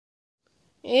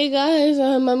Hey guys,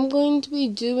 I'm going to be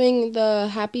doing the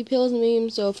Happy Pills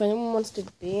meme, so if anyone wants to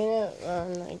be in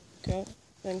it,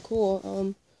 then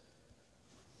cool.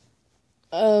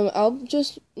 I'll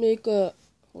just make a.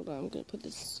 Hold on, I'm gonna put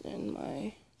this in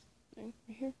my thing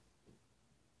right here.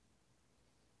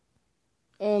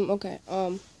 Okay.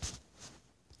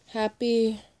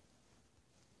 Happy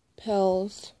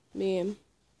Pills meme.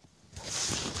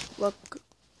 Look,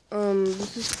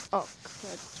 this is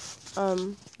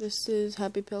this is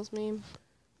Happy Pills meme.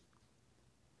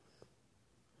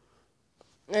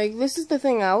 Like, this is the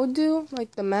thing I would do,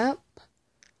 like the map.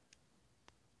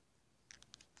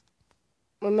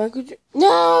 When Michael James.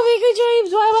 No, Michael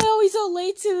James! Why am I always so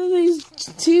late to these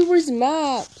tubers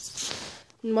maps?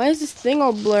 And why is this thing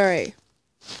all blurry?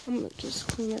 I'm gonna just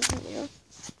clean that video.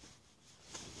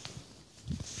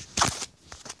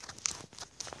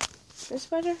 This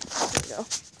better? There we go.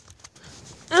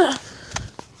 Ugh.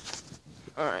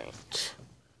 Alright.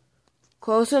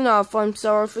 Close enough. I'm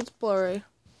sorry if it's blurry.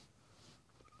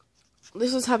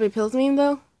 This is Happy Pills meme,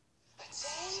 though.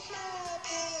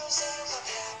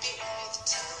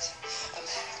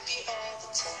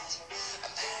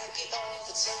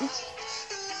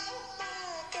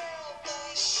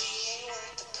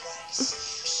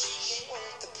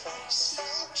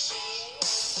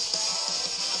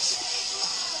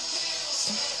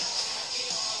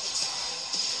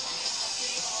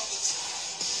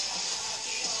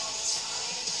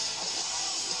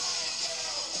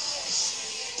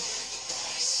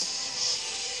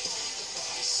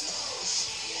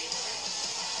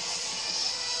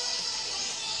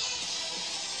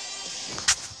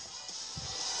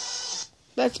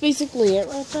 That's basically it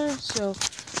right there. So,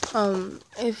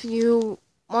 if you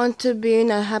want to be in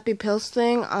a Happy Pills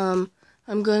thing, I'm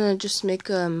gonna just make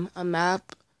a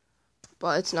map,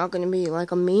 but it's not gonna be like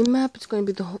a meme map. It's gonna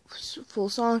be the whole, full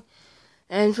song.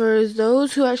 And for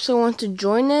those who actually want to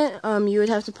join it, you would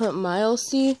have to put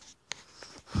MyLC.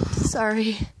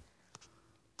 Sorry.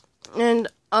 And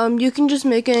you can just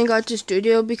make it in Gacha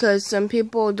Studio because some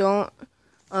people don't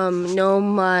know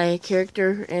my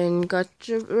character in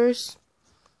Gachaverse.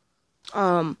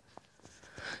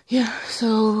 Yeah,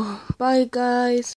 so bye guys.